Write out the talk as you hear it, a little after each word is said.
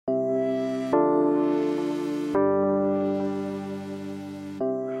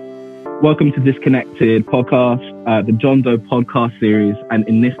Welcome to Disconnected podcast, the John Doe podcast series. And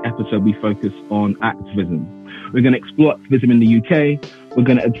in this episode, we focus on activism. We're going to explore activism in the UK. We're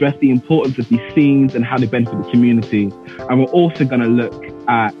going to address the importance of these scenes and how they benefit the community. And we're also going to look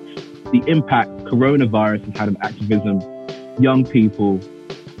at the impact coronavirus has had on activism, young people,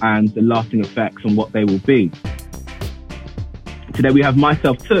 and the lasting effects on what they will be. Today, we have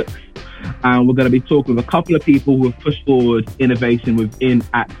myself, Tooks, and we're going to be talking with a couple of people who have pushed forward innovation within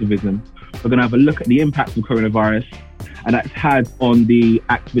activism. We're going to have a look at the impact of coronavirus and that's had on the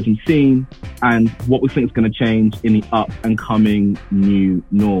activism scene and what we think is going to change in the up and coming new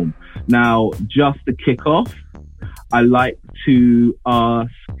norm. Now, just to kick off, I like to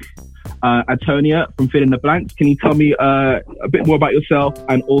ask Antonia from Fill in the Blanks. Can you tell me a bit more about yourself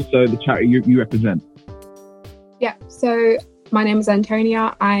and also the charity you represent? Yeah, so my name is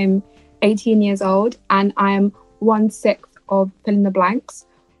Antonia. I'm 18 years old and I am 1/6 of Fill in the Blanks,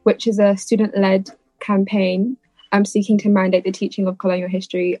 which is a student-led campaign seeking to mandate the teaching of colonial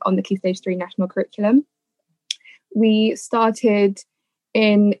history on the Key Stage 3 national curriculum. We started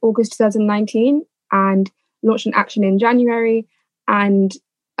in August 2019 and launched an action in January, and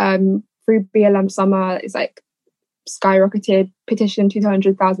through BLM Summer, it's like skyrocketed, petition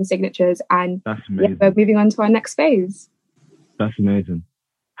 200,000 signatures, and we're moving on to our next phase. That's amazing.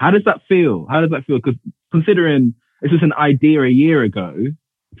 How does that feel? Because considering this was an idea a year ago,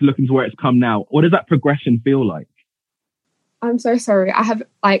 to look into where it's come now, what does that progression feel like? I'm so sorry. I have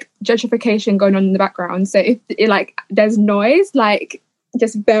gentrification going on in the background. So if there's noise,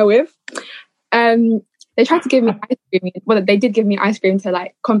 just bear with. They tried to give me ice cream. Well, they did give me ice cream to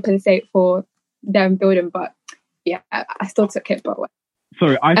compensate for them building, but yeah, I still took it. But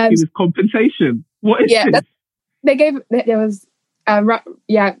sorry, ice cream is compensation. What is this? There was rum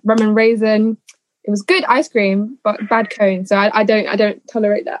and raisin. It was good ice cream, but bad cone. So I don't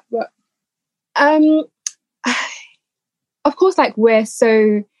tolerate that. But of course, we're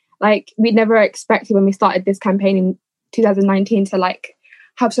so we never expected when we started this campaign in 2019 to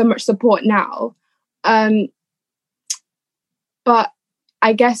have so much support now. But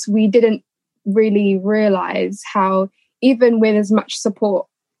I guess we didn't really realize how even with as much support,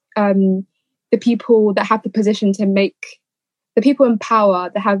 the people that have the position to make, the people in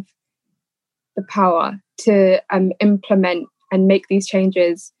power that have the power to implement and make these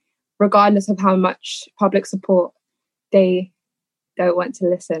changes, regardless of how much public support, they don't want to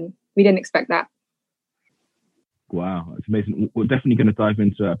listen. We didn't expect that. Wow, it's amazing. We're definitely going to dive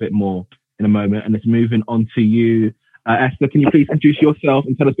into it a bit more in a moment. And it's moving on to you. Esther, can you please introduce yourself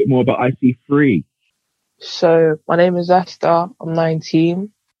and tell us a bit more about IC3? So my name is Esther. I'm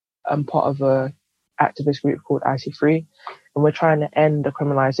 19. I'm part of a activist group called IC3. And we're trying to end the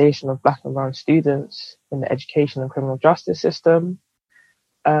criminalisation of Black and brown students in the education and criminal justice system.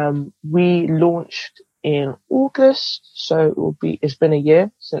 We launched in August, so it's been a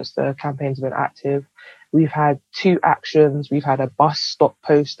year since the campaign's been active. We've had 2 actions. We've had a bus stop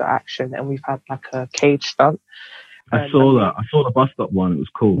poster action, and we've had a cage stunt. I saw that. I saw the bus stop one. It was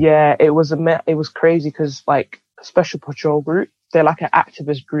cool. Yeah, it was crazy because Special Patrol Group, they're an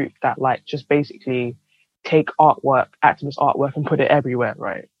activist group that just basically take activist artwork and put it everywhere,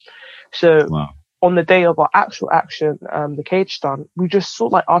 right? So on the day of our actual action, the cage stunt, we just saw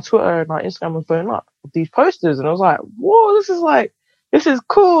our Twitter and our Instagram was blowing up with these posters, and I was like, whoa, this is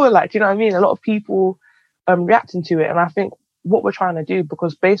cool. Do you know what I mean? A lot of people reacting to it, and I think what we're trying to do,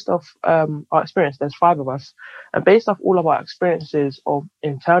 because based off our experience, there's 5 of us, and based off all of our experiences of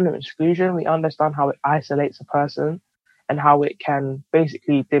internal exclusion, we understand how it isolates a person and how it can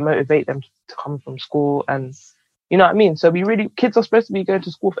basically demotivate them to come from school, and you know what I mean? So kids are supposed to be going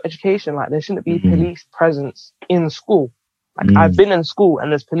to school for education. There shouldn't be police presence in school. I've been in school and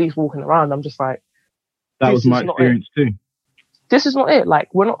there's police walking around. I'm just that was my experience too. This is not it.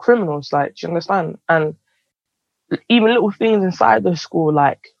 We're not criminals. Do you understand? And even little things inside the school,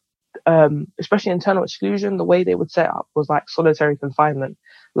 especially internal exclusion, the way they would set up was solitary confinement.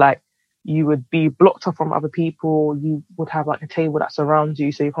 You would be blocked off from other people. You would have a table that surrounds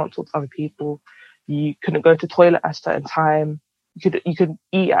you, so you can't talk to other people. You couldn't go to the toilet at a certain time. You could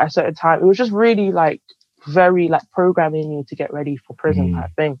eat at a certain time. It was just really very programming you to get ready for prison type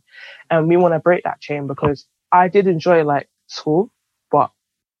thing. And we want to break that chain, because I did enjoy school, but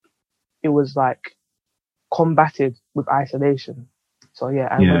it was combated with isolation. So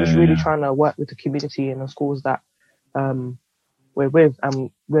we're just really trying to work with the community and the schools that we're with,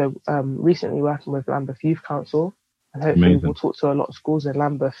 and we're recently working with Lambeth Youth Council, and hopefully we'll talk to a lot of schools in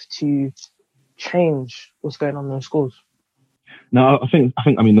Lambeth to change what's going on in the schools. No, I think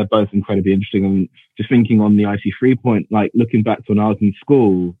they're both incredibly interesting. And just thinking on the IC3 point, looking back to when I was in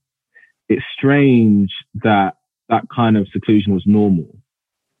school, it's strange that that kind of seclusion was normal.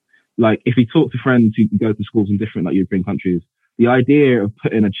 Like, if you talk to friends who go to schools in different like European countries, the idea of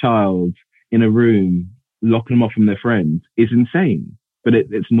putting a child in a room, locking them off from their friends is insane, but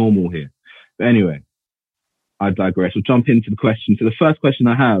it's normal here. But anyway, I digress. We'll jump into the question. So the first question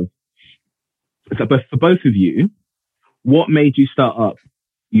I have is that for both of you, what made you start up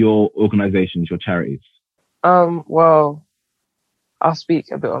your organizations, your charities? Well, I'll speak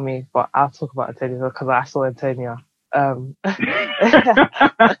a bit on me, but I'll talk about Antonia because I saw Antonia.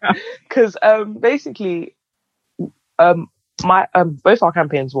 Because basically, my both our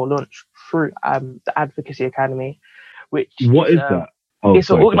campaigns were launched through the Advocacy Academy, which what is that? Oh,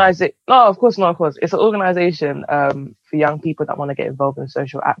 it's an organization. No, of course, it's an organization for young people that want to get involved in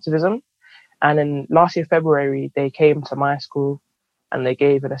social activism. And in last year February, they came to my school and they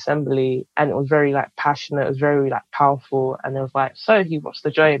gave an assembly, and it was very like passionate, it was very like powerful, and it was like, so he wants to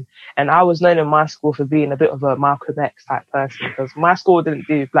join. And I was known in my school for being a bit of a Malcolm X type person because my school didn't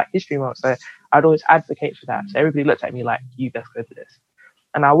do Black History Month, so I'd always advocate for that. So everybody looked at me like, you best go to this.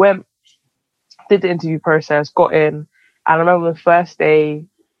 And I went, did the interview process, got in, and I remember the first day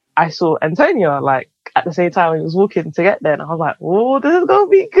I saw Antonia, like at the same time he was walking to get there, and I was like, oh, this is gonna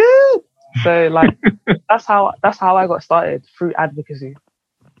be good. So like that's how I got started, through advocacy.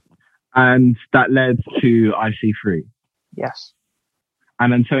 And that led to IC3. Yes.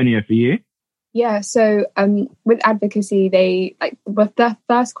 And Antonia, for you? Yeah, so with advocacy, the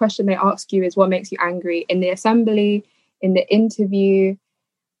first question they ask you is what makes you angry in the assembly, in the interview,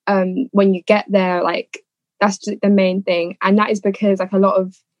 when you get there, like that's the main thing. And that is because like a lot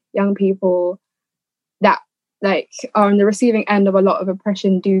of young people that like are on the receiving end of a lot of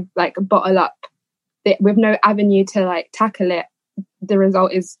oppression do like bottle up with no avenue to like tackle it. The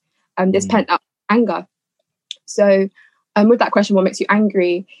result is this pent up anger. So with that question, what makes you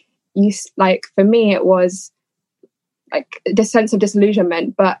angry? Like for me, it was like this sense of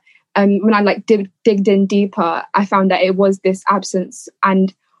disillusionment. But when I like digged in deeper, I found that it was this absence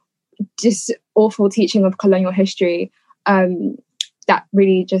and just awful teaching of colonial history that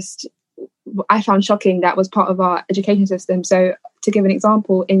really just I found shocking that was part of our education system. So to give an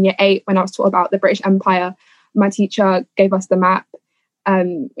example, in year 8, when I was taught about the British Empire, my teacher gave us the map,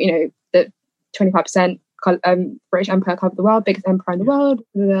 the 25% British Empire covered the world, biggest empire in the world.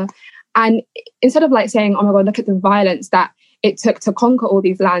 Blah, blah, blah. And instead of like saying, oh my God, look at the violence that it took to conquer all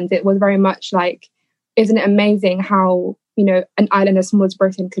these lands, it was very much like, isn't it amazing how, an island as small as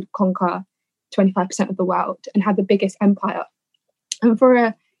Britain could conquer 25% of the world and have the biggest empire. And for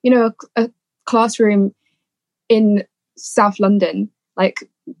a classroom in South London, like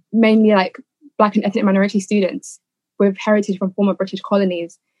mainly like Black and ethnic minority students with heritage from former British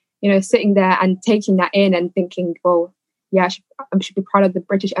colonies, sitting there and taking that in and thinking, well, yeah, I should be proud of the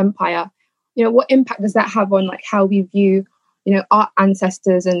British Empire. What impact does that have on like how we view, our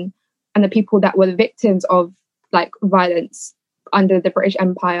ancestors and the people that were the victims of like violence under the British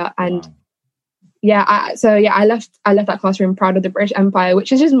Empire? And wow. I left that classroom proud of the British Empire,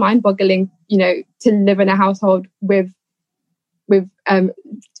 which is just mind-boggling, to live in a household with 2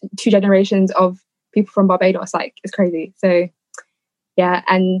 generations of people from Barbados. Like, it's crazy. So yeah,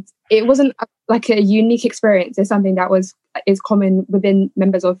 and it wasn't like a unique experience. It's something that is common within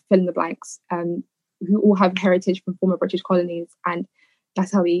members of Fill in the Blanks, who all have heritage from former British colonies, and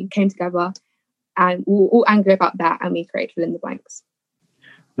that's how we came together. And we were all angry about that, and we created Fill in the Blanks.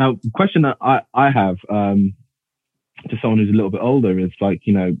 Now, the question that I have to someone who's a little bit older is like,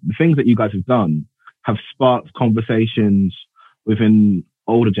 the things that you guys have done have sparked conversations within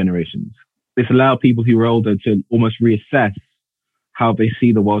older generations. It's allowed people who are older to almost reassess how they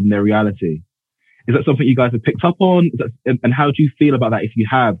see the world and their reality. Is that something you guys have picked up on? And how do you feel about that if you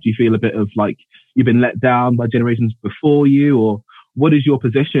have? Do you feel a bit of like you've been let down by generations before you? Or what is your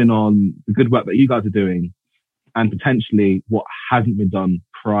position on the good work that you guys are doing and potentially what hasn't been done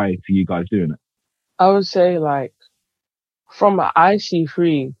prior to you guys doing it? I would say, like, from an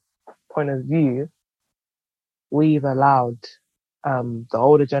IC3 point of view, we've allowed the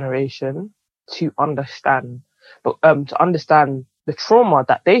older generation to understand the trauma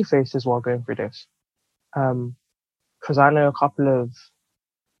that they face as well going through this. Because I know a couple of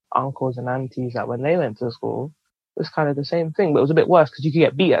uncles and aunties that when they went to school, it was kind of the same thing, but it was a bit worse because you could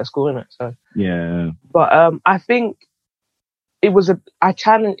get beat at school, innit? So yeah. But I think it was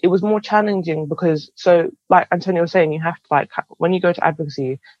more challenging because, so like Antonia was saying, you have to like, when you go to advocacy,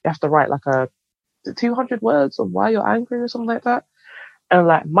 you have to write like 200 words of why you're angry or something like that. And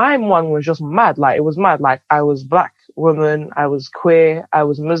like my one was just mad. Like it was mad. Like I was Black woman, I was queer, I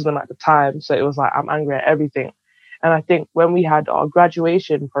was Muslim at the time. So it was like, I'm angry at everything. And I think when we had our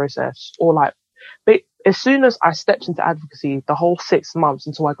graduation process, or like, as soon as I stepped into advocacy, the whole 6 months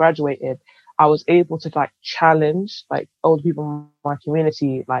until I graduated, I was able to like challenge like older people in my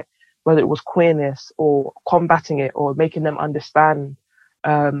community, like whether it was queerness or combating it or making them understand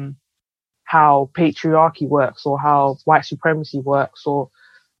how patriarchy works or how white supremacy works or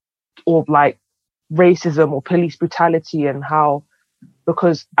like racism or police brutality, and how,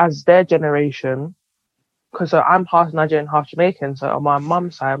 because as their generation, because I'm half Nigerian, half Jamaican, so on my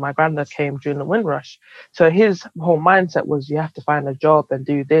mum's side, my granddad came during the Windrush. So his whole mindset was you have to find a job and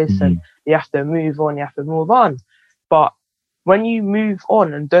do this, and you have to move on, you have to move on. But when you move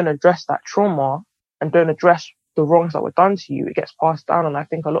on and don't address that trauma and don't address the wrongs that were done to you, it gets passed down. And I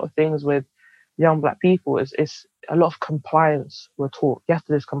think a lot of things with young Black people is a lot of compliance we're taught. You have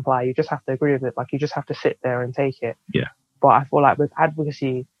to just comply. You just have to agree with it. Like, you just have to sit there and take it. Yeah. But I feel like with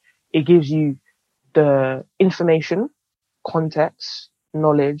advocacy, it gives you the information, context,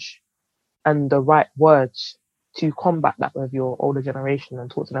 knowledge, and the right words to combat that with your older generation and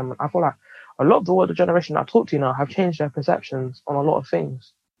talk to them. And I feel like a lot of the older generation I talk to now have changed their perceptions on a lot of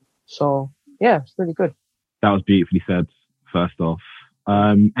things. So yeah, it's really good. That was beautifully said, first off.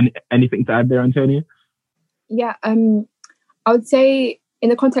 And anything to add there, Antonia? Yeah, I would say in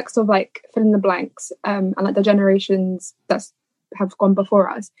the context of like fill in the blanks, and like the generations that have gone before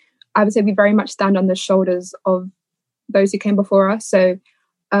us, I would say we very much stand on the shoulders of those who came before us. So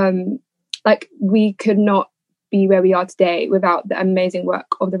like we could not be where we are today without the amazing work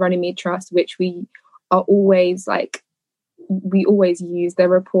of the Runnymede Trust, which we are always like, we always use their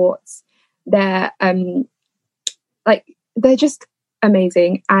reports. They're like, they're just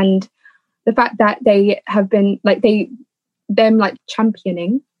amazing. And the fact that they have been like, them like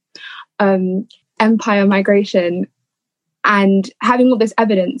championing empire migration and having all this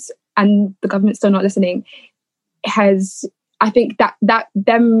evidence, and the government still not listening, has, I think that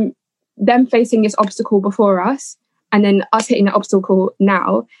them facing this obstacle before us and then us hitting that obstacle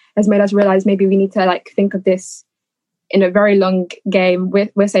now has made us realize maybe we need to like think of this in a very long game.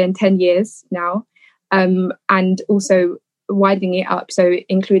 We're saying 10 years now, and also widening it up, so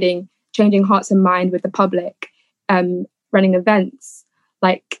including changing hearts and mind with the public, running events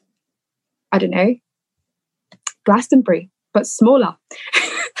like, I don't know, Glastonbury, but smaller.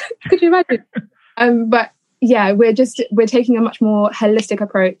 Could you imagine? But yeah, we're taking a much more holistic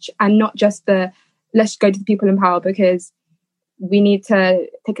approach, and not just the let's go to the people in power, because we need to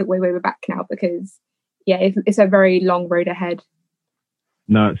take it way back now, because yeah, it's a very long road ahead.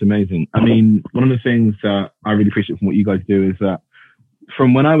 No, it's amazing. I mean, one of the things that I really appreciate from what you guys do is that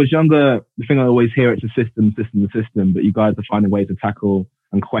from when I was younger, the thing I always hear, it's a system, but you guys are finding a way to tackle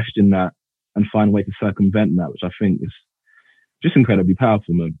and question that and find a way to circumvent that, which I think is just incredibly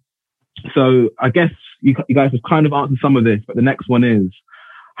powerful, man. So I guess you guys have kind of answered some of this, but the next one is,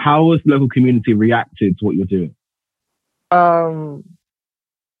 how has the local community reacted to what you're doing?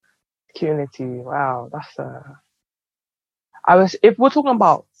 Community, wow, if we're talking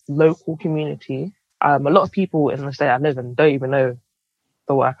about local community, a lot of people in the state I live in don't even know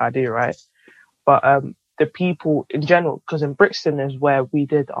the work I do, right? But the people in general, because in Brixton is where we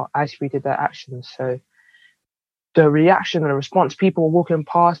did their actions, so the reaction and the response, people walking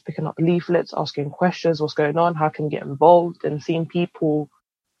past, picking up leaflets, asking questions, what's going on, how can we get involved, and seeing people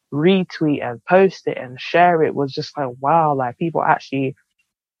retweet and post it and share it was just like, wow, like people actually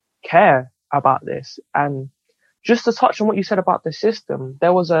care about this. And just to touch on what you said about the system,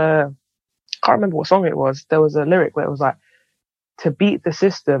 there was I can't remember what song it was, there was a lyric where it was like, to beat the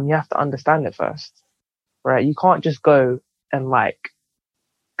system, you have to understand it first, right? You can't just go and like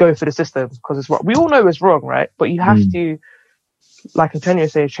go for the system because it's wrong. We all know it's wrong, right? But you have to, like Antonio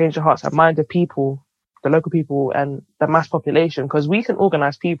says, change the hearts and mind of people, the local people and the mass population, because we can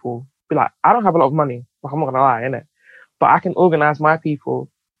organize people. Be like, I don't have a lot of money, like I'm not gonna lie, innit? But I can organize my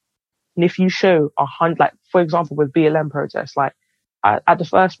people. And if you show 100, like for example with BLM protests, like at the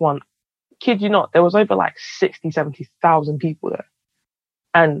first one, kid you not, there was over like 60, 70,000 people there.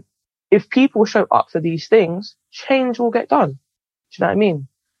 And if people show up for these things, change will get done. Do you know what I mean?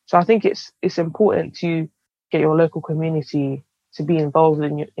 So I think it's important to get your local community to be involved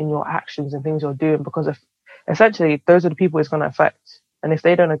in your actions and things you're doing, because if essentially those are the people it's going to affect. And if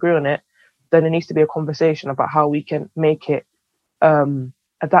they don't agree on it, then there needs to be a conversation about how we can make it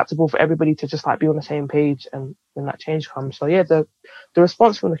adaptable for everybody to just like be on the same page, and when that change comes. So yeah, the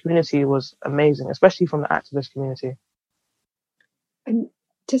response from the community was amazing, especially from the activist community. And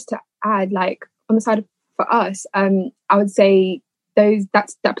just to add, like on the side of, for us, I would say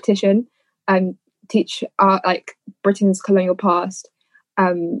that petition, teach our like Britain's colonial past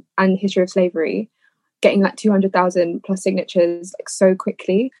and history of slavery. getting like 200,000 plus signatures like so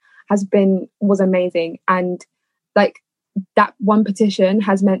quickly was amazing. And like that one petition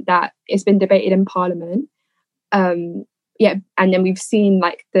has meant that it's been debated in Parliament. And then we've seen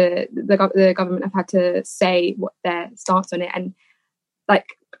like the government have had to say what their stance on it. And like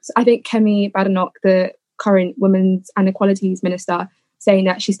I think Kemi Badenoch, the current Women's and Equalities Minister, saying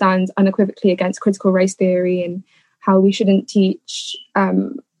that she stands unequivocally against critical race theory and how we shouldn't teach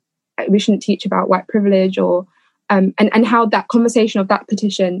about white privilege, or and how that conversation of that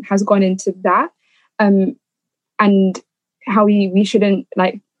petition has gone into that, and how we shouldn't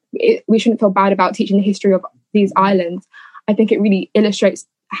we shouldn't feel bad about teaching the history of these islands. I think it really illustrates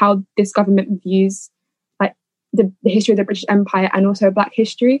how this government views like the history of the British Empire and also Black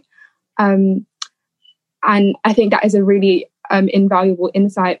history. And I think that is a really invaluable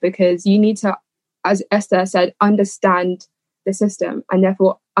insight, because you need to, as Esther said, understand the system and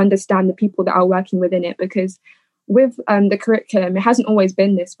therefore understand the people that are working within it. Because with the curriculum, it hasn't always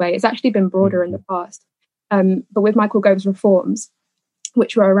been this way. It's actually been broader in the past. But with Michael Gove's reforms,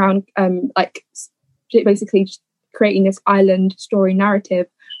 which were around basically creating this island story narrative,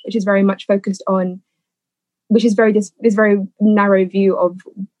 which is very much focused on, which is this very narrow view of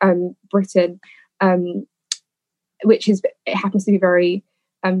Britain, it happens to be very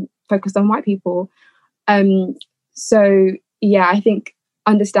focused on white people. So yeah, I think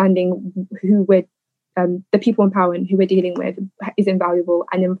understanding who we're the people in power and who we're dealing with is invaluable.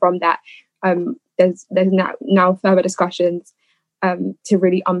 And then from that, there's now further discussions to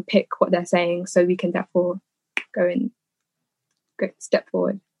really unpick what they're saying, so we can therefore go step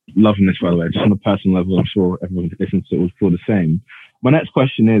forward. Loving this, by the way. Just on a personal level, I'm sure everyone who listens to it will feel the same. My next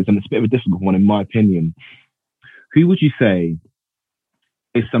question is, and it's a bit of a difficult one in my opinion, who would you say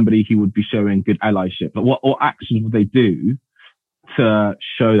is somebody who would be showing good allyship? But what actions would they do to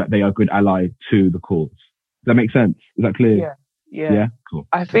show that they are a good ally to the cause? Does that make sense? Is that clear? Yeah. Cool.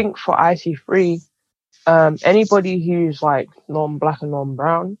 I think for IT3, anybody who's like non-black and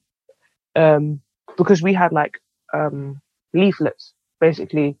non-brown, because we had leaflets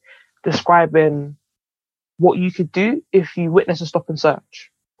basically describing what you could do if you witness a stop and search,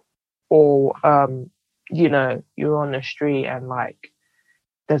 or you're on the street and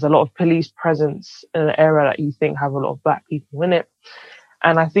there's a lot of police presence in an area that you think have a lot of black people in it.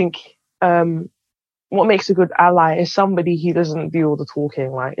 And I think what makes a good ally is somebody who doesn't do all the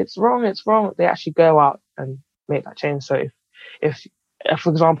talking, like it's wrong. They actually go out and make that change. So if for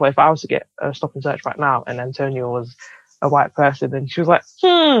example, if I was to get a stop and search right now and Antonia was a white person and she was like,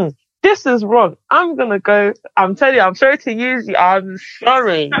 this is wrong, I'm going to go, I'm telling you, I'm sorry to use you. I'm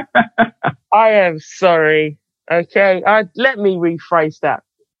sorry. I am sorry. Okay. Let me rephrase that.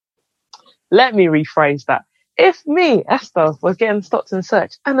 If me, Esther, was getting stopped and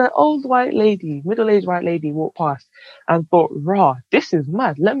searched and an old white lady, middle-aged white lady walked past and thought, this is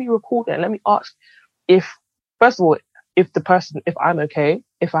mad. Let me record it and let me ask first of all, if I'm okay,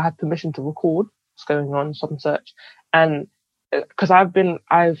 if I had permission to record what's going on, stop and search. And because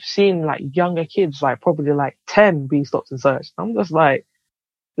I've seen younger kids, probably 10 be stopped and searched. I'm just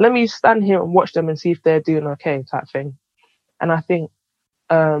let me stand here and watch them and see if they're doing okay type thing. And I think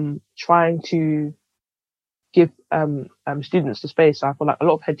trying to give students the space. So I feel like a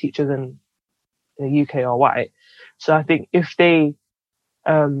lot of head teachers in the UK are white. So I think if they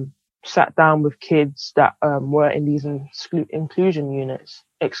sat down with kids that were in these exclusion units,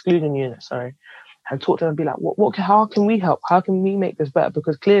 and talk to them and be like, how can we help? How can we make this better?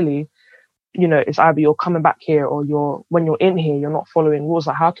 Because clearly, it's either you're coming back here or when you're in here, you're not following rules.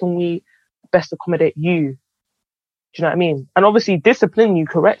 How can we best accommodate you? Do you know what I mean? And obviously discipline you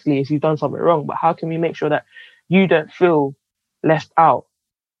correctly if you've done something wrong, but how can we make sure that you don't feel left out?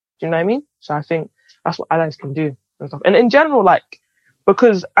 Do you know what I mean? So I think that's what allies can do and stuff. And in general,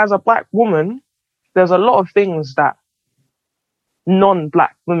 because as a black woman, there's a lot of things that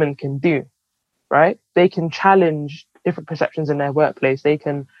non-black women can do, right? They can challenge different perceptions in their workplace. They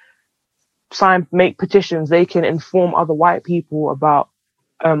can make petitions. They can inform other white people about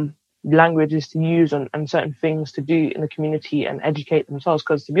languages to use and certain things to do in the community and educate themselves.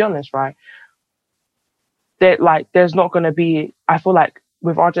 Because to be honest, right, there's not going to be, I feel like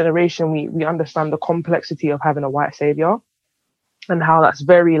with our generation, we understand the complexity of having a white savior and how that's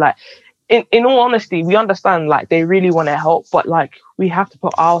very in all honesty, we understand they really want to help, but we have to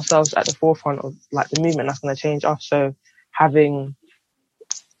put ourselves at the forefront of the movement that's going to change us. So having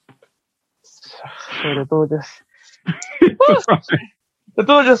the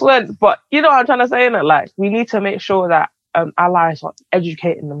door just went, but you know what I'm trying to say, innit? We need to make sure that allies are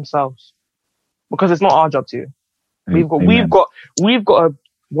educating themselves, because it's not our job to. We've got to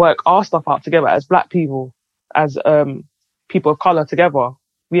work our stuff out together as black people, as people of colour together.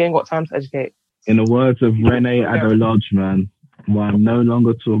 We ain't got time to educate. In the words of Renee Adolodge, man, well, I'm no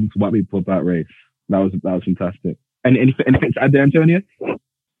longer talking to white people about race. That was fantastic. And anything to add there, Antonia?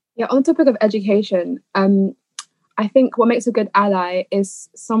 Yeah, on the topic of education, I think what makes a good ally is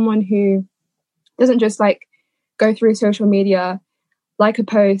someone who doesn't just like go through social media, like a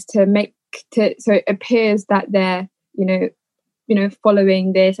post so it appears that they're,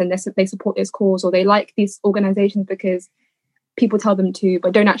 following this and they support this cause, or they like these organizations because people tell them to,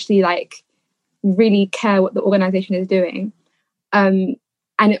 but don't actually like really care what the organization is doing. And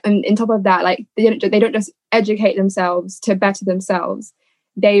on top of that, like they don't just educate themselves to better themselves.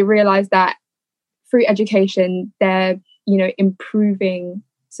 They realize that through education, they're, improving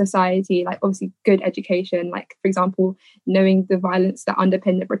society, like obviously good education, like for example, knowing the violence that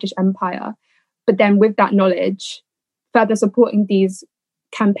underpinned the British Empire. But then with that knowledge, further supporting these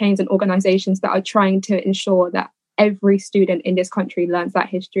campaigns and organizations that are trying to ensure that every student in this country learns that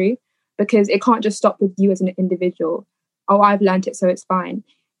history, because it can't just stop with you as an individual. Oh, I've learned it, so it's fine.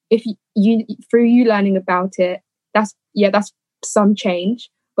 If you through you learning about it, that's some change,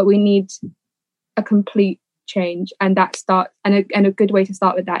 but we need a complete change, and a good way to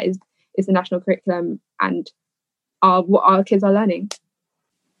start with that is the national curriculum and what our kids are learning.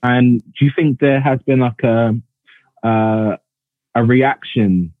 And do you think there has been like a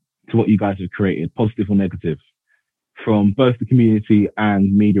reaction to what you guys have created, positive or negative, from both the community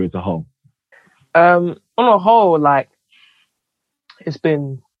and media as a whole? On a whole, like, it's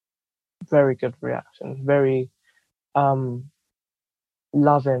been very good reactions, very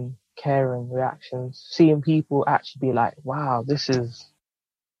loving, caring reactions, seeing people actually be like, wow, this is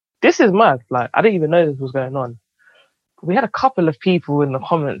mad. Like, I didn't even know this was going on. We had a couple of people in the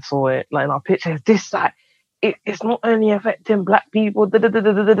comments for it, like in our pictures, it's not only affecting black people,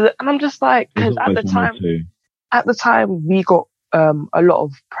 and I'm just like, because at the time we got a lot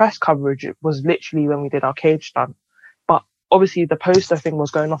of press coverage. It was literally when we did our cage stunt, but obviously the poster thing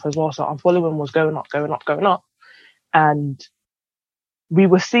was going off as well, so our following was going up, and we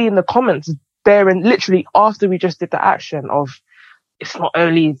were seeing the comments there, and literally after we just did the action of, it's not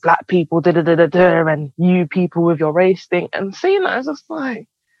only black people, and you people with your race thing, and seeing that, it's just like,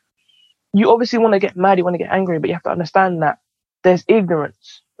 you obviously want to get mad, you want to get angry, but you have to understand that there's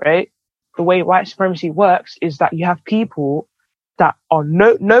ignorance, right? The way white supremacy works is that you have people that are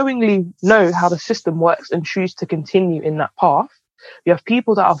knowingly know how the system works and choose to continue in that path. You have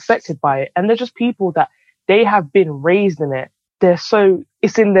people that are affected by it, and they're just people that they have been raised in it.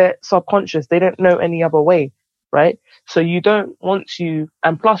 It's in their subconscious. They don't know any other way, right? So you don't want to,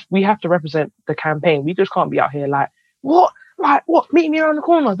 and plus we have to represent the campaign. We just can't be out here like, what? Like, what? Meet me around the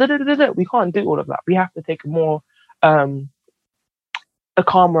corner. We can't do all of that. We have to take a more, a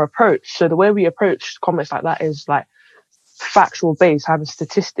calmer approach. So the way we approach comments like that is like factual based, having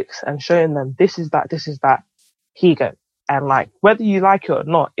statistics and showing them this is that, here you go. And like, whether you like it or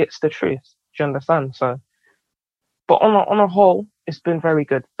not, it's the truth. Do you understand? So, but on a whole, it's been very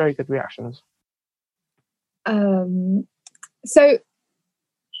good reactions. So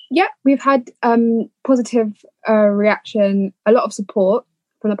yeah, we've had positive reaction, a lot of support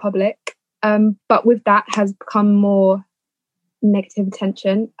from the public, but with that has come more negative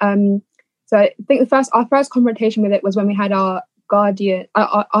attention. So I think our first confrontation with it was when we had our Guardian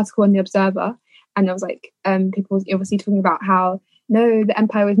our article in the Observer, and there was like people obviously talking about how the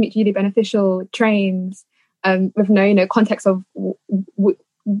empire was mutually beneficial trains, with no context of who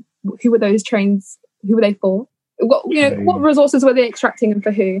were those trains, who were they for, what resources were they extracting and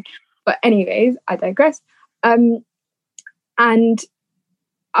for who. But anyways, I digress. And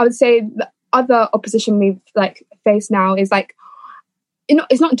I would say the other opposition we've like faced now is like,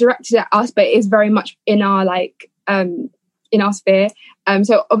 it's not directed at us, but it is very much in our in our sphere.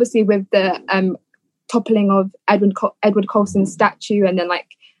 So obviously with the toppling of Edward Colston's statue, and then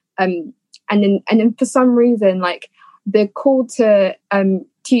and then for some reason, like the call to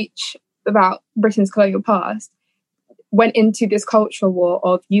teach about Britain's colonial past went into this cultural war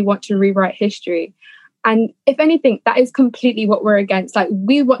of you want to rewrite history. And if anything, that is completely what we're against. Like,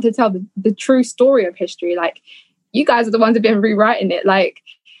 we want to tell the true story of history. Like, you guys are the ones who've been rewriting it. Like,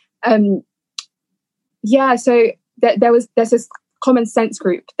 so there's this Common Sense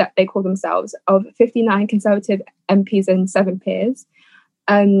group that they call themselves, of 59 Conservative MPs and 7 peers.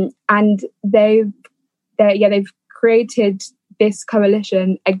 And they've created this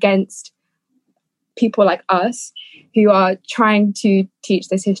coalition against people like us who are trying to teach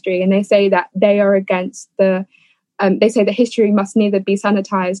this history. And they say that they are against they say that history must neither be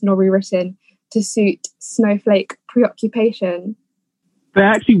sanitized nor rewritten to suit snowflake preoccupation. They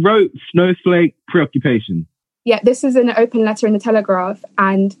actually wrote snowflake preoccupation. Yeah, this is an open letter in the Telegraph,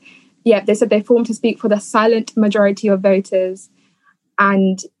 and yeah, they said they formed to speak for the silent majority of voters,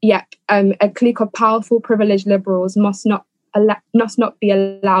 and a clique of powerful, privileged liberals must not be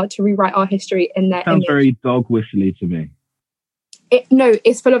allowed to rewrite our history in their Sounds image. very dog whistly to me. No,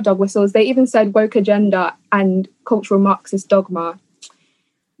 it's full of dog whistles. They even said woke agenda and cultural Marxist dogma.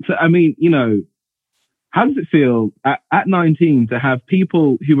 So, I mean, how does it feel at 19 to have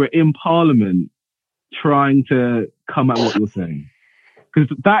people who were in Parliament trying to come at what you're saying?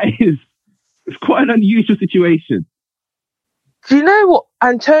 Because it's quite an unusual situation. Do you know what,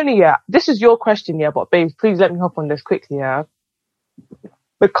 Antonia? This is your question, yeah, but babes, please let me hop on this quickly, yeah?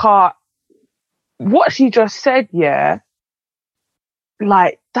 Because what she just said, yeah,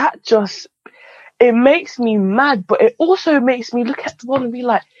 like, that just, it makes me mad, but it also makes me look at the world and be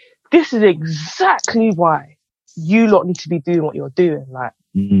like, this is exactly why you lot need to be doing what you're doing. Like,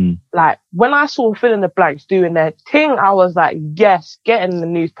 like when I saw Fill in the Blanks doing their thing, I was like, yes, get in the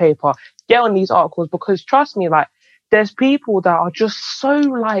newspaper, get on these articles, because trust me, like, there's people that are just so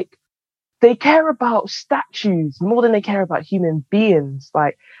like, they care about statues more than they care about human beings.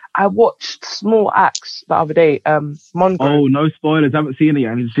 Like, I watched Small Axe the other day, Mongo. Oh, no spoilers. I haven't seen it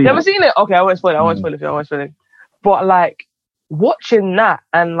yet. I need to see You haven't seen it? Okay, I won't spoil it. I won't spoil it. But like, watching that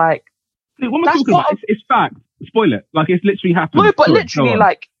and like, what am I talking about? It's fact. Spoil it. Like, it's literally happened. No, but literally,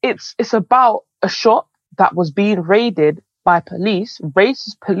 like, it's about a shop that was being raided by police,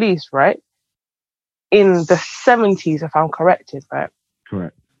 racist police, right? In the 70s, if I'm corrected, right?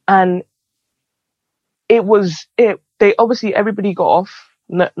 Correct. And they obviously, everybody got off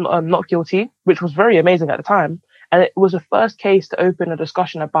not guilty, which was very amazing at the time. And it was the first case to open a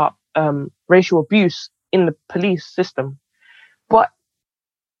discussion about racial abuse in the police system. But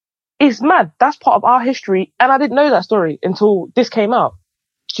it's mad. That's part of our history. And I didn't know that story until this came out.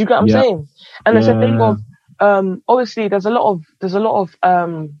 Do you get what I'm saying? And there's a thing of, obviously there's a lot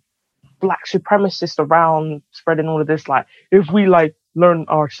of black supremacists around spreading all of this. Like, if we like learn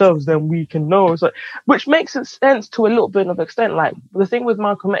ourselves, then we can know. So, which makes sense to a little bit of extent. Like, the thing with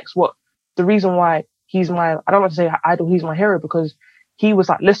Malcolm X, the reason why he's I don't want to say idol, he's my hero, because he was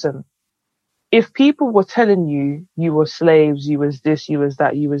like, listen, if people were telling you you were slaves, you was this, you was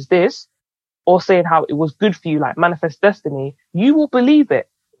that, you was this, or saying how it was good for you, like Manifest Destiny, you will believe it.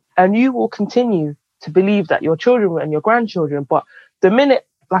 And you will continue to believe that your children and your grandchildren. But the minute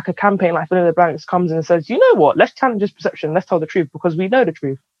like a campaign like Fill in the Blanks comes in and says, you know what, let's challenge this perception, let's tell the truth, because we know the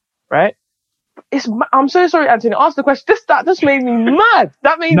truth, right? I'm so sorry, Anthony, ask the question. That just made me mad.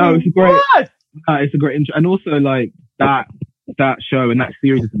 That made me mad. It's a great intro. And also, like, that show and that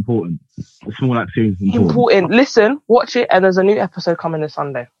series is important. The Small Axe series is important. Listen, watch it, and there's a new episode coming this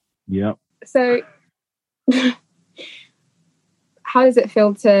Sunday. Yep. So, how does it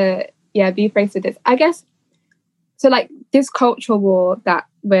feel to, be faced with this? I guess, so, like, this culture war that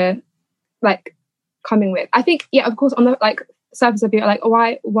we're, like, coming with, I think, of course, on the, like, surface of it, like,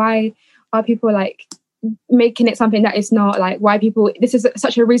 why are people, like, making it something that is not, like, why people, this is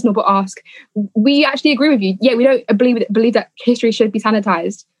such a reasonable ask. We actually agree with you. Yeah, we don't believe that history should be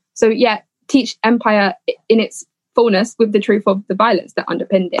sanitized. So, teach empire in its fullness with the truth of the violence that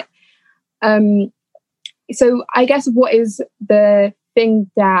underpinned it. So I guess what is the thing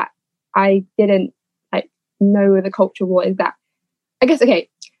that I didn't know with the culture war is that, I guess, okay,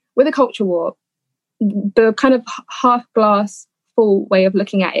 with the culture war, the kind of half glass full way of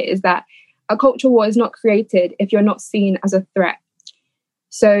looking at it is that a culture war is not created if you're not seen as a threat.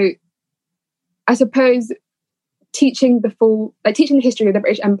 So I suppose teaching the history of the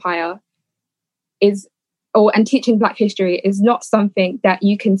British Empire and teaching Black history is not something that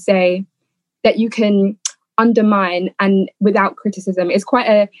you can say that you can undermine and without criticism. It's quite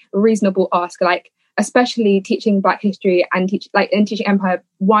a reasonable ask, like, especially teaching Black history and teaching empire.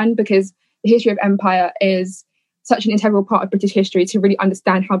 One, because the history of empire is such an integral part of British history to really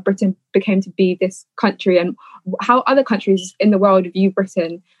understand how Britain became to be this country and how other countries in the world view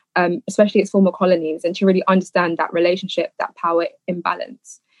Britain, especially its former colonies, and to really understand that relationship, that power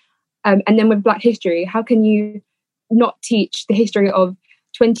imbalance. And then with Black history, how can you not teach the history of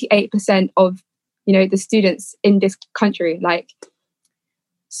 28% of, the students in this country? Like,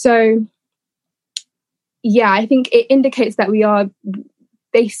 so, I think it indicates that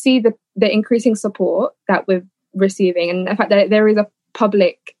they see the increasing support that we're receiving, and the fact that there is a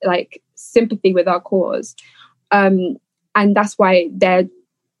public, like, sympathy with our cause. And that's why they're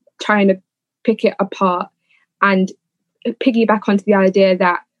trying to pick it apart and piggyback onto the idea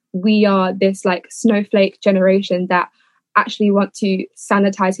that we are this, like, snowflake generation that actually want to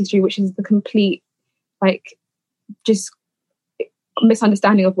sanitize history, which is the complete, like, just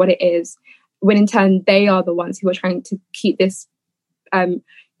misunderstanding of what it is, when in turn they are the ones who are trying to keep this,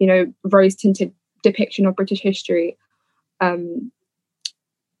 rose-tinted depiction of British history. And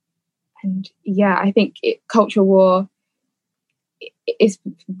yeah, I think culture war is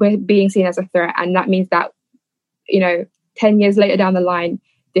being seen as a threat, and that means that 10 years later down the line,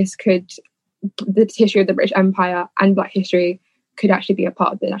 the history of the British Empire and Black history could actually be a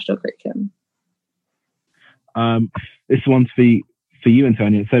part of the national curriculum. This one's for you,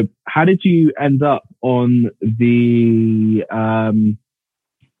 Antonia. So how did you end up on the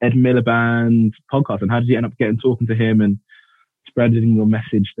Ed Miliband podcast, and how did you end up talking to him and spreading your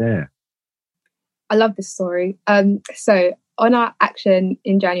message there? I love this story. So on our action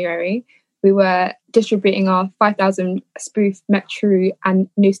in January, we were distributing our 5,000 spoof Metro and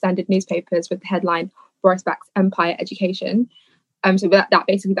New Standard newspapers with the headline Boris backs Empire Education. So that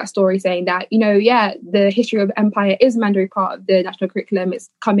basically that story saying that, the history of empire is a mandatory part of the national curriculum. It's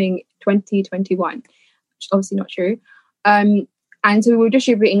coming 2021, which is obviously not true. And so we were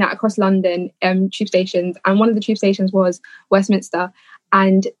distributing that across London tube stations. And one of the tube stations was Westminster.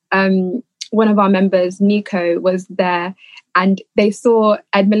 And one of our members, Nico, was there, and they saw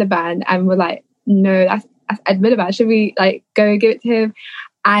Ed Miliband and were like, no, that's Ed Miliband. Should we go give it to him?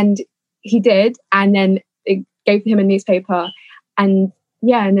 And he did. And then it gave him a newspaper. And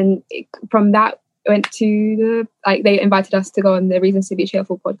then from that went to they invited us to go on the Reasons to Be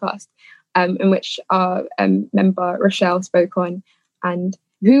Cheerful podcast, in which our member Rochelle spoke on, and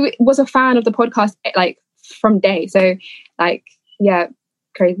who was a fan of the podcast from day. So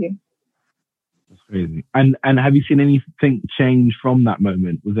crazy. That's crazy. And have you seen anything change from that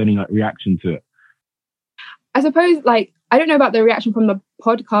moment? Was there any reaction to it? I suppose I don't know about the reaction from the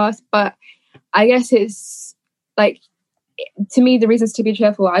podcast, but I guess it's to me, the Reasons to Be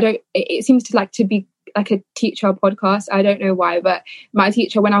Cheerful, it seems to be like a teacher podcast. I don't know why, but my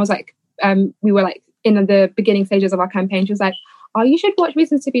teacher, when I was we were in the beginning stages of our campaign, she was like, oh, you should watch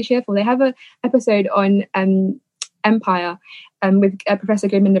Reasons to Be Cheerful. They have an episode on Empire with Professor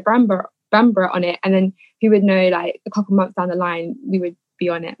Gurminder Bramber on it. And then who would know, a couple months down the line, we would be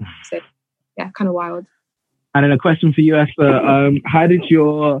on it. So yeah, kind of wild. And then a question for you, Esther. How did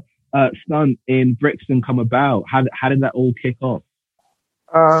your stunt in Brixton come about? How did that all kick off?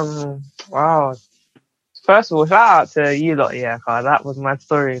 Wow. First of all, shout out to you lot, cause that was my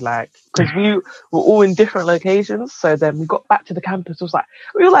story. Because we were all in different locations, so then we got back to the campus.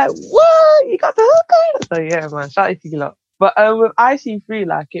 We were like, what? You got the hook? So yeah, man, shout out to you lot. But with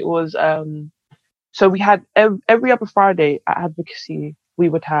IC3, it was so we had every other Friday at Advocacy, we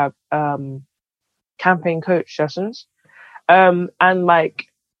would have campaign coach sessions, and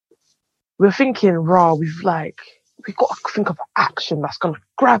we're thinking, we've got to think of action that's going to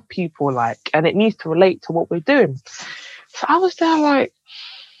grab people, and it needs to relate to what we're doing. So I was there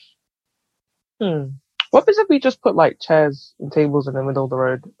what if we just put chairs and tables in the middle of the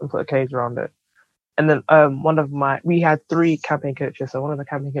road and put a cage around it? And then we had 3 campaign coaches. So one of the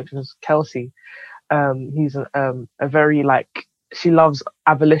campaign coaches was Kelsey. He's a very she loves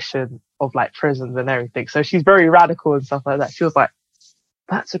abolition of prisons and everything. So she's very radical and stuff like that. She was like,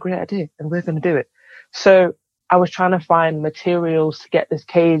 that's a great idea and we're going to do it. So I was trying to find materials to get this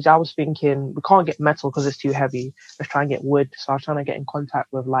cage. I was thinking we can't get metal because it's too heavy. Let's try and get wood. So I was trying to get in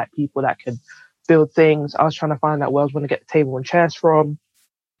contact with people that could build things. I was trying to find out where I was going to get the table and chairs from.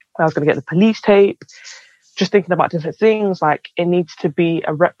 I was going to get the police tape. Just thinking about different things. It needs to be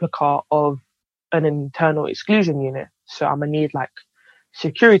a replica of an internal exclusion unit. So I'm going to need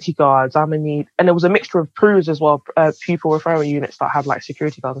security guards. I'm going to need, and there was a mixture of PRUs as well, pupil referral units that have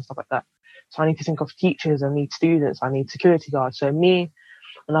security guards and stuff like that. So I need to think of teachers, I need students, I need security guards. So me,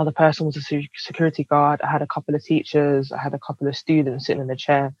 another person was a security guard. I had a couple of teachers, I had a couple of students sitting in the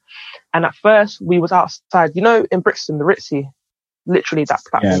chair. And at first we was outside, in Brixton, the Ritzy, literally that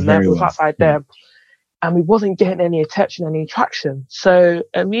platform there, we was outside there. And we wasn't getting any attention, any traction. So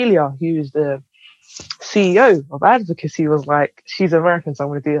Amelia, who's the CEO of Advocacy, was like, she's American, so I'm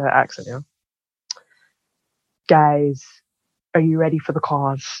going to do her accent, Guys, are you ready for the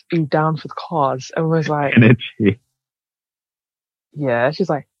cause? Are you down for the cause? And we was like, energy. Yeah, she's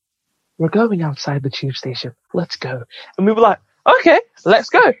like, we're going outside the tube station. Let's go. And we were like, okay, let's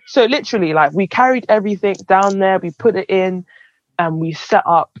go. So literally, we carried everything down there, we put it in, and we set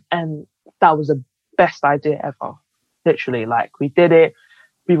up, and that was the best idea ever. Literally, we did it.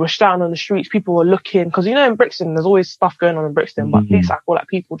 We were shouting on the streets. People were looking, because in Brixton, there's always stuff going on in Brixton. But this, I feel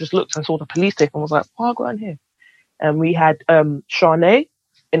people just looked and saw the police tape and was like, "Oh, I'll go in here." And we had Shanae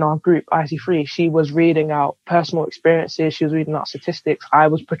in our group, IC3. She was reading out personal experiences. She was reading out statistics. I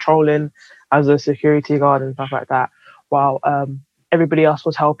was patrolling as a security guard and stuff like that. While everybody else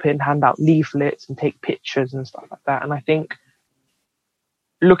was helping hand out leaflets and take pictures and stuff like that. And I think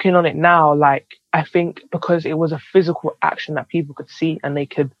looking on it now, like, I think because it was a physical action that people could see and they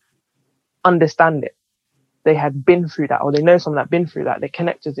could understand it, they had been through that, or they know someone that been through that, they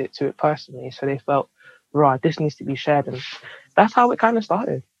connected it to it personally. So they felt, right, this needs to be shared. And that's how it kind of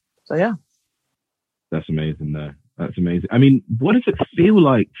started. So yeah. That's amazing though. That's amazing. I mean, what does it feel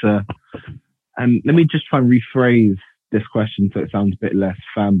like to, and let me just try and rephrase this question so it sounds a bit less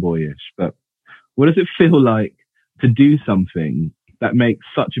fanboyish, but what does it feel like to do something that makes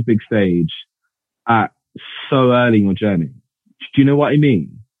such a big stage at so early in your journey? Do you know what I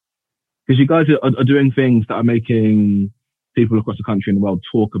mean? Because you guys are doing things that are making people across the country and the world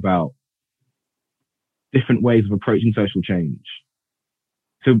talk about different ways of approaching social change.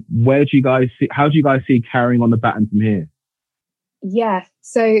 So how do you guys see carrying on the baton from here? Yeah,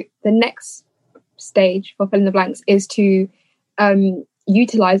 so the next stage for Fill in the Blanks is to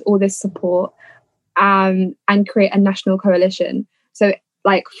utilize all this support and create a national coalition. So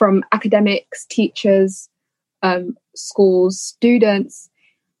like from academics, teachers, schools, students,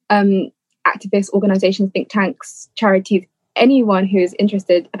 activists, organizations, think tanks, charities, anyone who is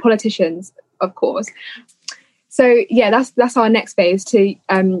interested, politicians, of course. So yeah, that's our next phase, to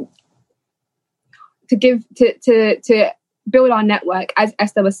build our network, as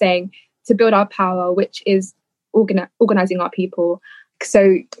Esther was saying, to build our power, which is organizing our people.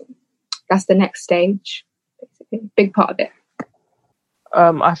 So that's the next stage, basically, big part of it.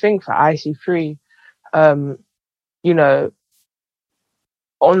 I think for IC3, you know,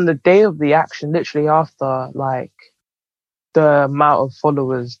 on the day of the action, literally after, like, the amount of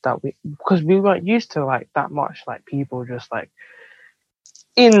followers that because we weren't used to like that much, like, people just like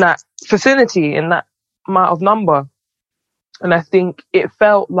in that vicinity, in that amount of number. And I think it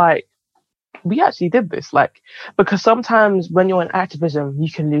felt like we actually did this, like, because sometimes when you're in activism,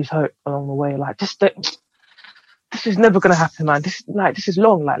 you can lose hope along the way. Like, this is never going to happen, man. This is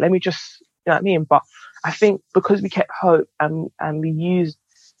long. Like, let me just, you know what I mean? But I think because we kept hope and we used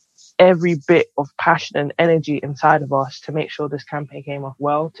every bit of passion and energy inside of us to make sure this campaign came off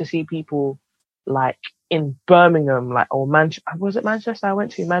well, to see people like in Birmingham, like, or was it Manchester? I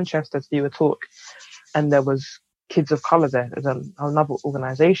went to Manchester to do a talk, and there was Kids of Colour there. There's another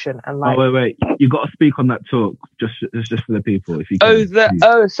organisation, and like. Oh wait! You got to speak on that talk just for the people, if you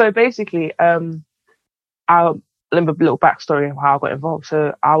can. So basically, I'll give a little backstory of how I got involved.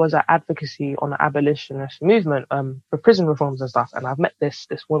 So I was at advocacy on the abolitionist movement for prison reforms and stuff, and I've met this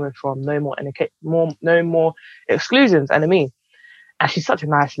woman from No More Exclusions, NME, and she's such a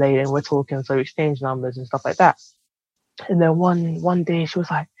nice lady, and we're talking, so we exchange numbers and stuff like that. And then one day she was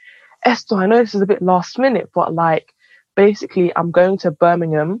like, Esther, I know this is a bit last minute, but like, basically I'm going to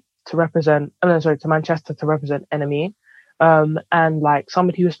Birmingham to Manchester to represent NME. And like,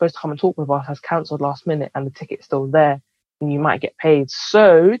 somebody who was supposed to come and talk with us has cancelled last minute, and the ticket's still there, and you might get paid.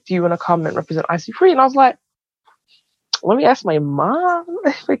 So do you want to come and represent IC3? And I was like, let me ask my mom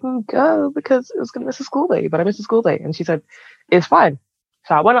if I can go, because it's going to miss a school day, but I missed a school day. And she said, it's fine.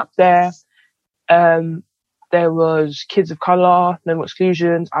 So I went up there. There was Kids of Colour, No More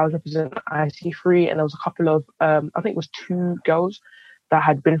Exclusions. I was representing IC3, and there was a couple of, I think it was 2 girls that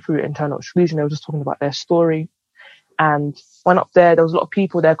had been through internal exclusion. They were just talking about their story. And went up there was a lot of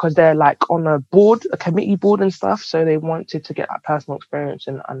people there because they're like on a board, a committee board and stuff. So they wanted to get that personal experience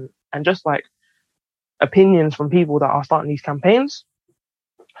and just like opinions from people that are starting these campaigns.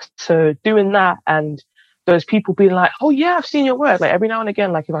 So doing that, and those people being like, oh yeah, I've seen your work. Like every now and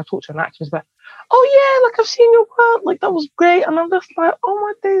again, like if I talk to an activist, like, oh yeah, like I've seen your work. Like that was great. And I'm just like, oh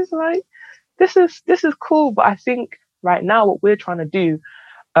my days, like this is cool. But I think right now what we're trying to do,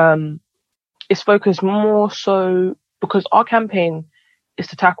 is focus more so, because our campaign is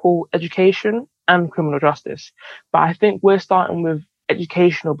to tackle education and criminal justice. But I think we're starting with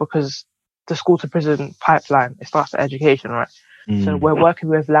educational because the school to prison pipeline, it starts at education, right? Mm. So we're working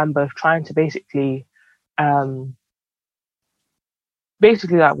with Lambeth, trying to basically like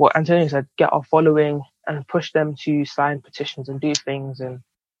what Antonio said, get our following and push them to sign petitions and do things. And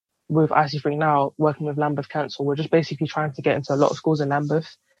with IC3 now, working with Lambeth Council, we're just basically trying to get into a lot of schools in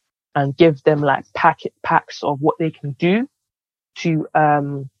Lambeth and give them like packs of what they can do to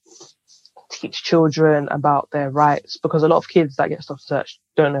teach children about their rights, because a lot of kids that get stuff searched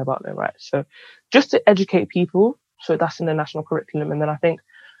don't know about their rights. So just to educate people, so that's in the national curriculum. And then I think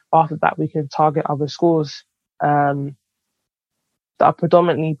after that we can target other schools that are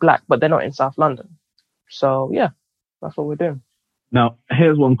predominantly Black, but they're not in South London. So yeah, that's what we're doing. Now,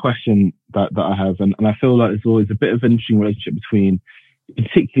 here's one question that I have, and I feel like there's always a bit of an interesting relationship between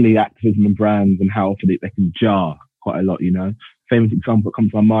particularly activism and brands, and how often they can jar quite a lot, you know. famous example that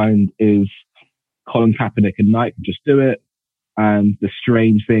comes to my mind is Colin Kaepernick and Nike Just Do It, and the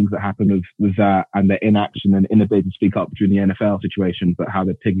strange things that happen with that, and their inaction and inability to speak up during the NFL situation, but how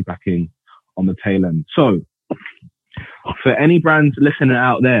they're piggybacking on the tail end. So, for any brands listening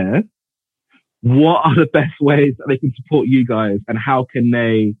out there, what are the best ways that they can support you guys, and how can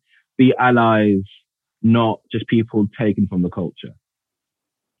they be allies, not just people taken from the culture?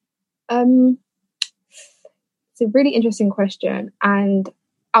 It's a really interesting question, and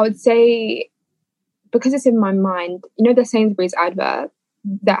I would say, because it's in my mind, you know, the Sainsbury's advert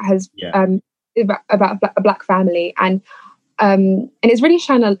that has about a black family, and it's really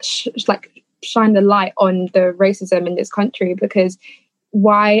shine the light on the racism in this country, because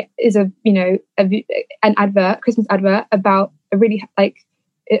why is an advert, Christmas advert, about a really a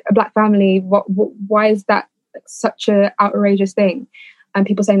black family? Why is that such a outrageous thing? And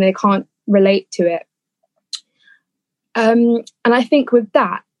people saying they can't relate to it. And I think with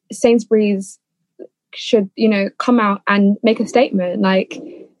that, Sainsbury's should, come out and make a statement,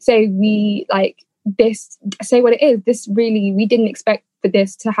 say what it is. This really, we didn't expect for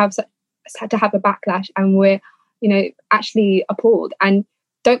this to have a backlash, and we're, actually appalled, and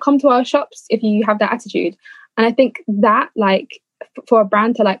don't come to our shops if you have that attitude. And I think that, for a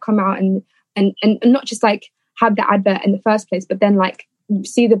brand to come out and not just have the advert in the first place, but then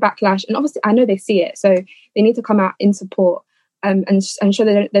see the backlash, and obviously I know they see it, so they need to come out in support and show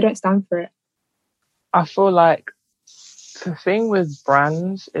they don't stand for it. I feel like the thing with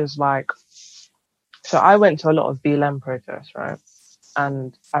brands is so I went to a lot of BLM protests, right?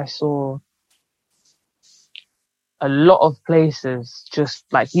 And I saw a lot of places just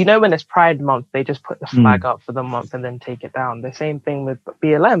when it's Pride Month, they just put the flag up for the month and then take it down. The same thing with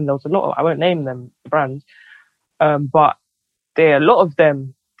BLM. There was a lot of, I won't name them, the brands, but a lot of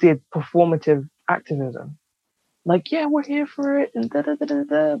them did performative activism. We're here for it and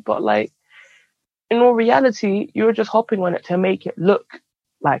da-da-da-da-da. But in all reality, you're just hopping on it to make it look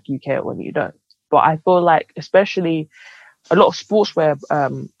like you care when you don't. But I feel especially a lot of sportswear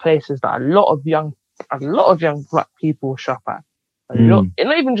places that a lot of young black people shop at. Not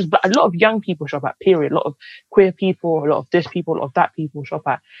even just black, a lot of young people shop at, period. A lot of queer people, a lot of this people, a lot of that people shop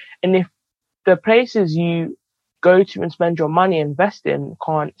at. And if the places you go to and spend your money, invest in,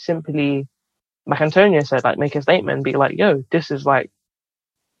 can't simply, like Antonia said, make a statement and be yo, this is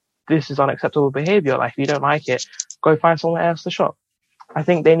unacceptable behavior. If you don't like it, go find somewhere else to shop. I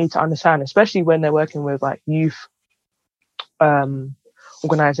think they need to understand, especially when they're working with youth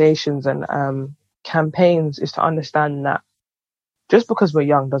organizations and campaigns, is to understand that just because we're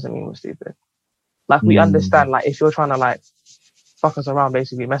young doesn't mean we're stupid. We understand, if you're trying to fuck us around,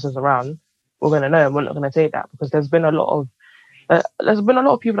 basically mess us around, we're gonna know, and we're not gonna take that, because there's been a lot of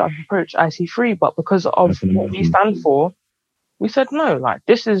people that have approached IC3, but because of what we stand for, we said no.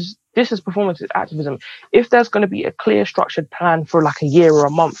 This is performance activism. If there's going to be a clear, structured plan for a year or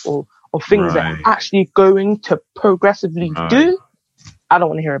a month, or things that are actually going to progressively do, I don't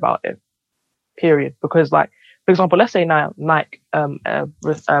want to hear about it. Period. Because, for example, let's say now Nike goes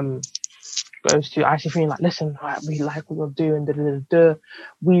to IC3 and listen, we like what you're doing,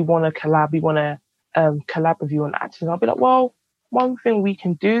 we want to collab, collab with you on activism. I'll be well, one thing we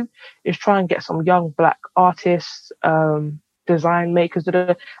can do is try and get some young black artists, design makers,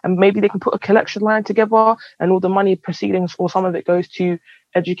 and maybe they can put a collection line together, and all the money proceedings or some of it goes to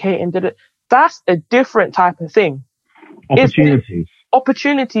educate and that's a different type of thing.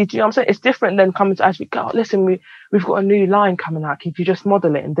 Opportunities, do you know what I'm saying? It's different than coming to actually go, listen, we've got a new line coming out, if you just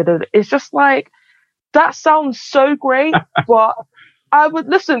model it and It's just that sounds so great, but I would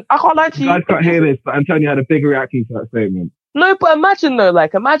listen, I can't lie to you. You guys can't hear this, but Antonio had a big reaction to that statement. No, but imagine though,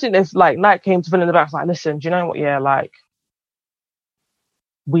 imagine if Nike came to fill in the back, listen, do you know what? Yeah,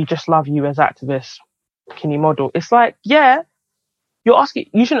 we just love you as activists. Can you model? It's yeah, you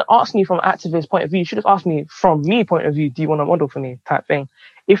shouldn't ask me from an activist point of view. You should just ask me from me point of view. Do you want to model for me, type thing?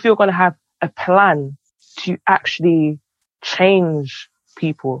 If you're going to have a plan to actually change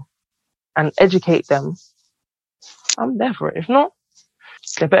people and educate them, I'm there for it. If not,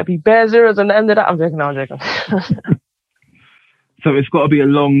 there better be bare zeros on the end of that. I'm joking. So it's got to be a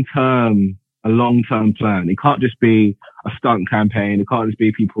long-term plan. It can't just be a stunt campaign. It can't just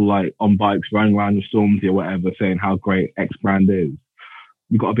be people on bikes running around the Stormzy or whatever saying how great X brand is.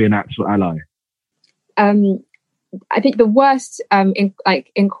 You've got to be an actual ally. I think the worst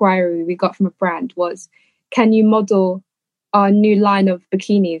inquiry we got from a brand was, can you model our new line of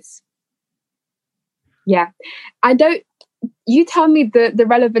bikinis? Yeah. You tell me the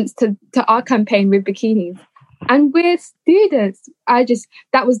relevance to our campaign with bikinis. And we're students.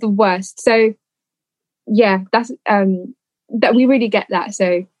 That was the worst. So yeah, that's that we really get that.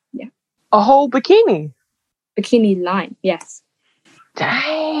 So yeah, A whole bikini. bikini line, yes.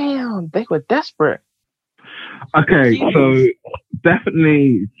 Damn, they were desperate. Okay, so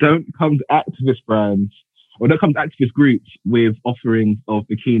definitely don't come to activist brands or don't come to activist groups with offerings of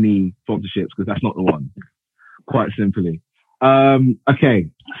bikini sponsorships because that's not the one. Quite simply. Okay,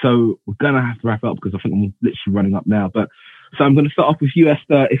 so we're gonna have to wrap up because I think I'm literally running up now. But so I'm gonna start off with you,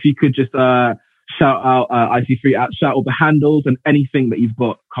 Esther. If you could just shout out IC3, shout out the handles and anything that you've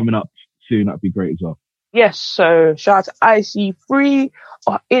got coming up soon, that'd be great as well. Yes, so shout out to IC3.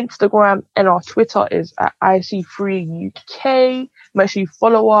 Our Instagram and our Twitter is at IC3UK. Make sure you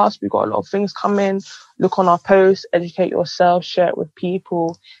follow us. We've got a lot of things coming. Look on our posts, educate yourself, share it with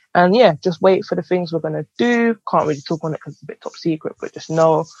people. And yeah, just wait for the things we're going to do. Can't really talk on it because it's a bit top secret, but just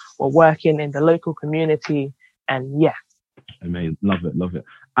know we're working in the local community. And yeah. Amazing. Love it.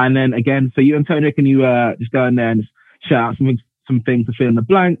 And then again, for you, Antonio, can you just go in there and just shout out some things to fill in the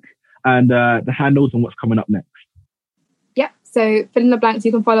blank and the handles and what's coming up next? Yeah, so Fill in the Blanks,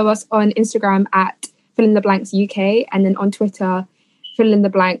 you can follow us on Instagram at Fill in the Blanks UK, and then on Twitter, Fill in the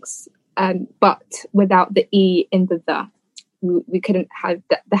Blanks, but without the E in the. We couldn't have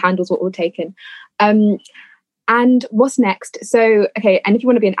the handles were all taken. And what's next? So, okay, and if you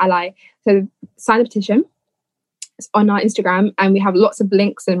want to be an ally, so sign a petition. It's on our Instagram, and we have lots of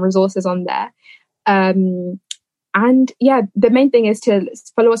links and resources on there. And yeah, the main thing is to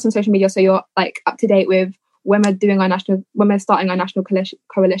follow us on social media so you're like up to date with when we're starting our national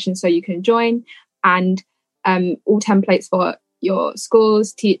coalition, so you can join, and all templates for your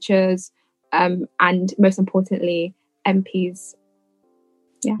schools, teachers, and most importantly, MPs.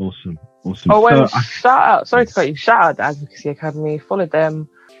 Yeah. Awesome. Oh, well, shout out the Advocacy Academy. Follow them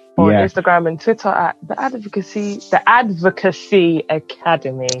on Instagram and Twitter at the Advocacy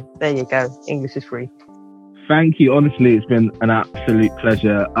Academy. There you go. English is free. Thank you. Honestly, it's been an absolute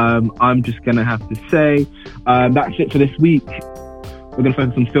pleasure. I'm just going to have to say that's it for this week. We're going to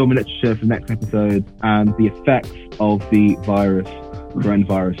focus on film and literature for the next episode and the effects of the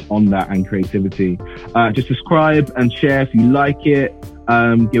coronavirus on that and creativity. Just subscribe and share if you like it.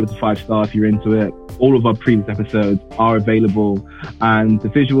 Give it a 5-star if you're into it. All of our previous episodes are available, and the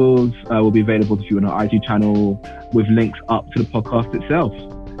visuals will be available to you on our IG channel with links up to the podcast itself.